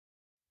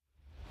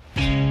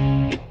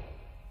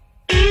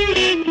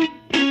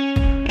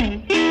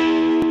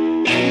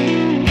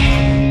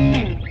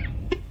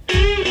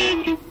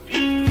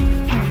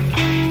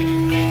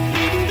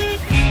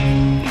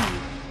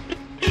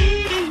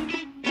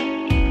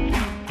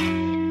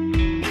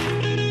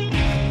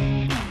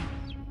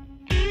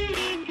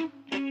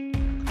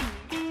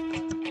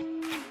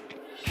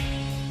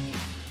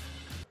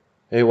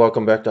Hey,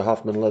 welcome back to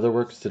Hoffman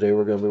Leatherworks. Today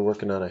we're going to be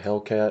working on a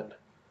Hellcat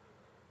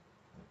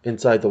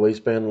inside the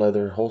waistband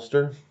leather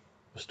holster.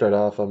 To start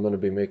off, I'm going to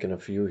be making a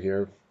few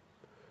here.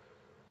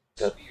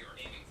 Yep.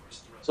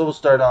 So we'll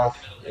start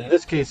off, in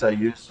this case I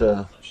used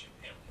a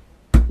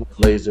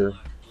laser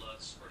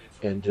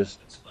and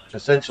just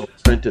essentially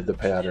printed the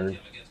pattern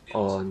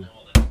on,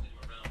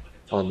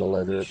 on the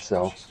leather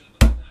itself.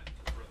 I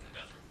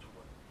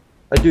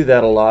do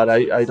that a lot.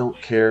 I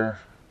don't care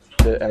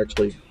to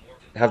actually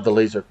have the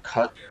laser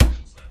cut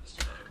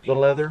the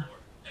leather.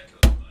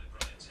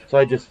 So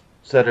I just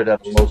set it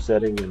at a low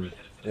setting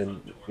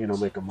and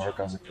make a mark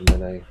on it, and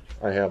then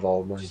I have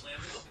all my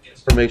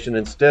information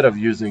instead of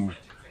using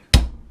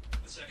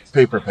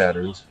paper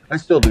patterns. I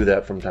still do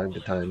that from time to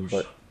time,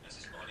 but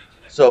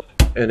so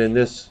and in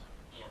this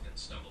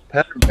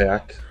pattern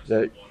pack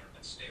that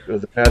or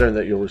the pattern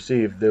that you'll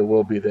receive, there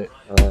will be the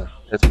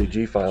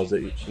SVG files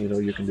that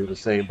you can do the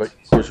same, but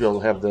of course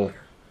you'll have the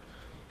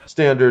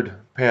standard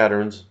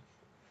patterns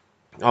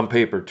on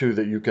paper too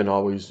that you can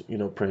always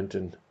print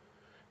and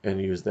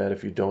use that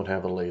if you don't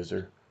have a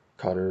laser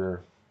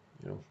cutter,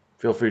 or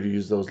feel free to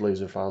use those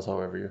laser files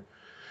however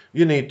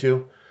you need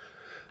to.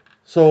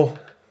 So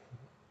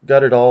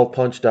got it all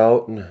punched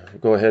out, and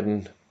go ahead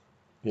and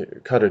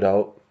cut it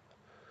out.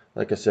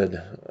 Like I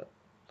said,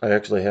 I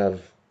actually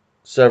have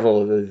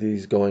several of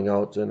these going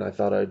out, and I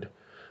thought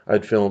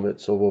I'd film it,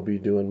 so we'll be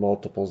doing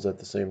multiples at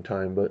the same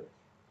time. But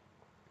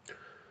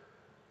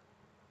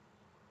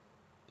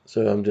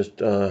so I'm just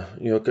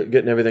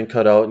getting everything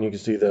cut out, and you can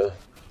see the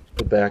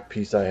back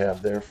piece I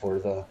have there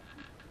for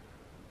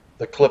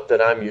the clip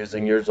that I'm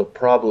using. Yours will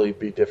probably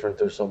be different.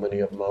 There's so many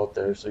of them out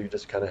there, so you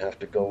just kind of have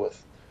to go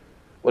with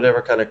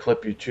whatever kind of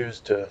clip you choose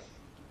to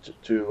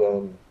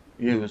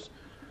use.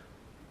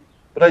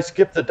 But I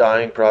skipped the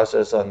dyeing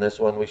process on this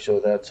one. We show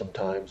that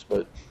sometimes,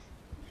 but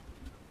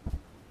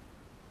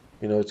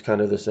it's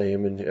kind of the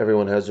same, and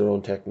everyone has their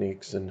own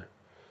techniques. And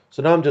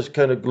so now I'm just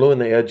kind of gluing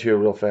the edge here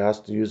real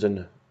fast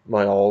using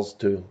my awls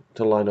to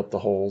line up the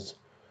holes.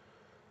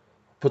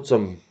 Put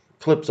some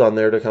clips on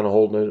there to kind of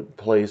hold it in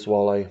place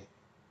while I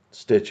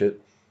stitch it.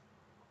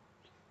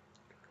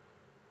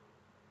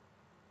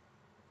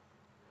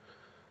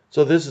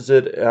 So this is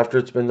it after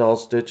it's been all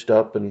stitched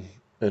up and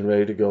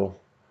ready to go.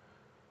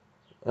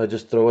 I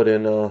just throw it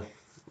in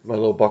my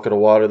little bucket of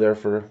water there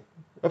for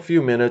a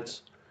few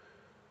minutes.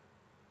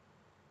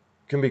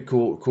 It can be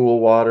cool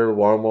water,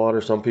 warm water.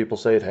 Some people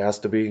say it has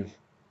to be,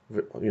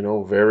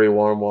 very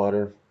warm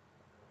water.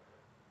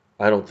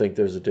 I don't think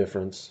there's a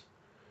difference.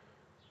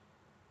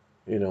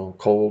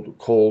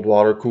 Cold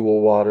water,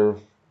 cool water,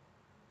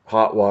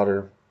 hot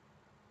water,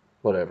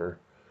 whatever.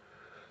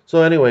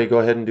 So anyway, go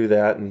ahead and do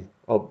that, and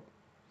I'll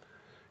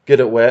get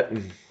it wet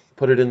and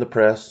put it in the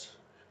press.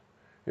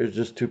 Here's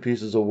just 2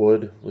 pieces of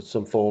wood with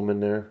some foam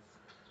in there.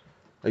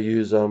 I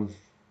use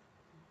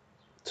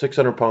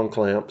 600-pound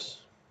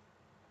clamps,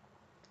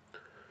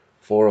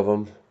 4 of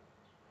them.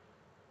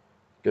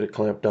 Get it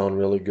clamped down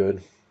really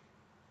good.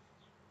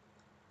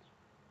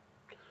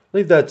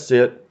 Leave that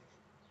sit.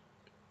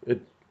 It,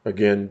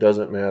 again,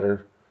 doesn't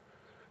matter.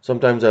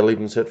 Sometimes I leave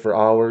them sit for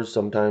hours,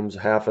 sometimes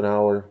half an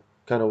hour,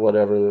 kind of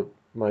whatever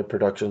my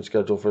production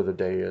schedule for the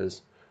day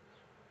is.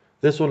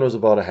 This one was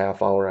about a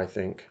half hour, I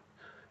think.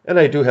 And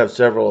I do have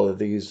several of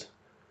these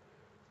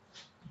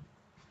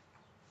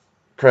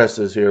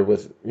presses here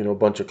with, a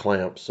bunch of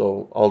clamps.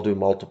 So I'll do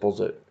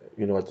multiples at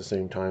the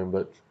same time.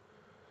 But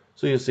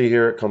so you see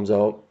here it comes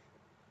out.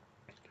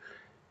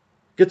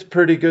 Gets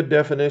pretty good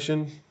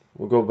definition.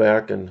 We'll go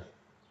back and,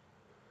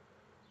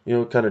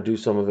 kind of do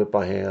some of it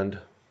by hand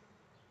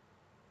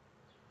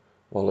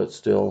while it's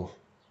still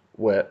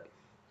wet.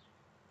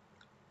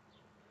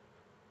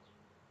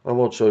 I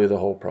won't show you the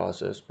whole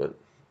process, but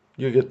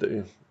you get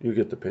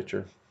the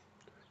picture.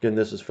 Again,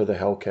 this is for the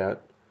Hellcat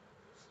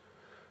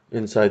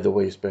inside the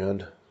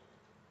waistband.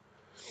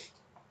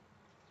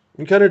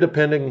 And kind of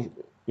depending,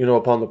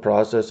 upon the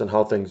process and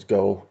how things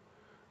go.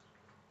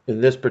 In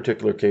this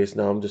particular case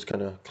now, I'm just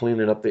kind of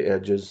cleaning up the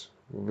edges.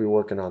 We'll be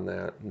working on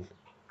that. And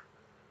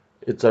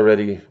it's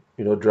already,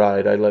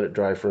 dried. I let it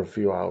dry for a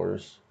few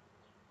hours.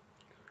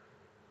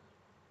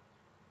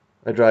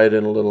 I dry it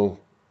in a little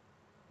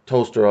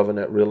toaster oven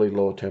at really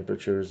low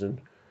temperatures,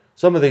 and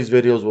some of these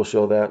videos will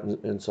show that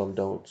and some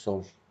don't.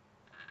 So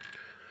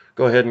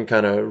go ahead and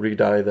kind of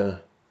re-dye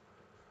the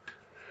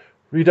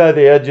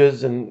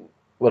edges, and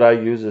what I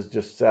use is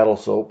just saddle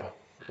soap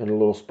and a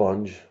little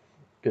sponge.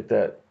 Get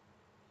that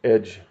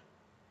edge,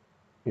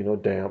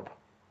 damp.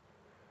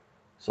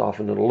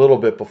 Soften it a little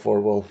bit before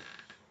we'll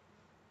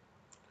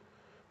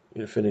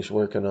finish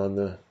working on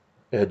the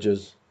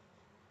edges.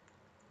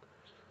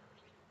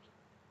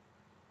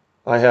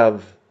 I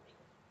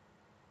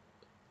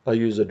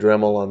use a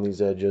Dremel on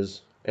these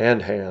edges and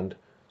hand.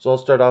 So I'll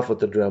start off with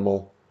the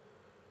Dremel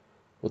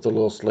with a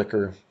little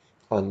slicker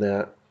on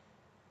that.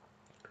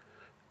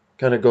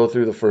 Kind of go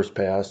through the first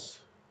pass.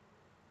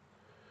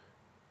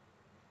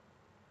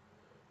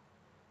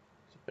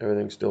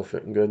 Everything's still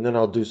fitting good. And then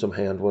I'll do some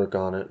hand work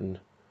on it. And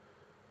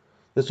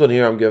this one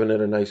here, I'm giving it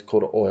a nice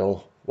coat of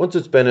oil Once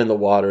it's been in the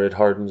water, it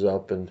hardens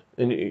up, and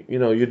you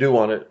know, you do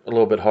want it a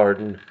little bit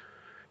hardened.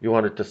 You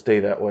want it to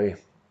stay that way.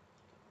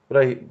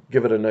 But I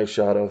give it a nice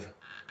shot of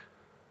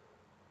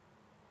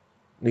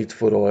neat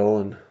foot oil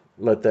and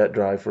let that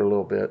dry for a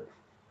little bit.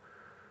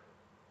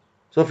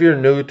 So if you're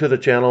new to the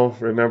channel,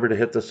 remember to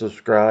hit the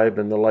subscribe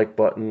and the like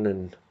button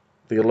and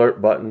the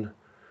alert button.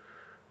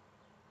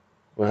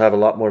 We'll have a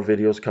lot more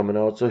videos coming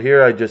out. So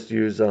here I just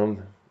use a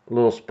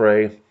little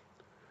spray,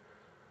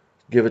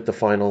 give it the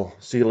final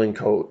sealing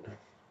coat.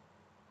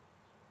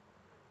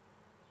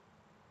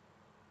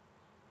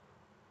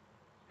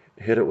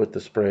 Hit it with the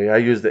spray. I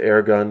use the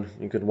air gun.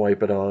 You can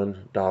wipe it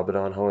on, daub it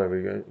on,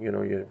 however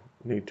you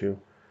need to.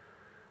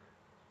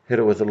 Hit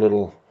it with a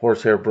little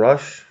horsehair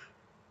brush.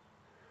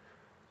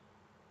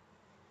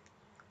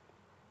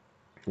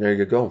 There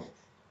you go.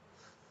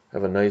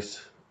 Have a nice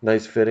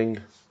fitting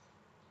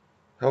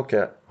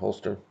Hellcat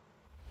holster.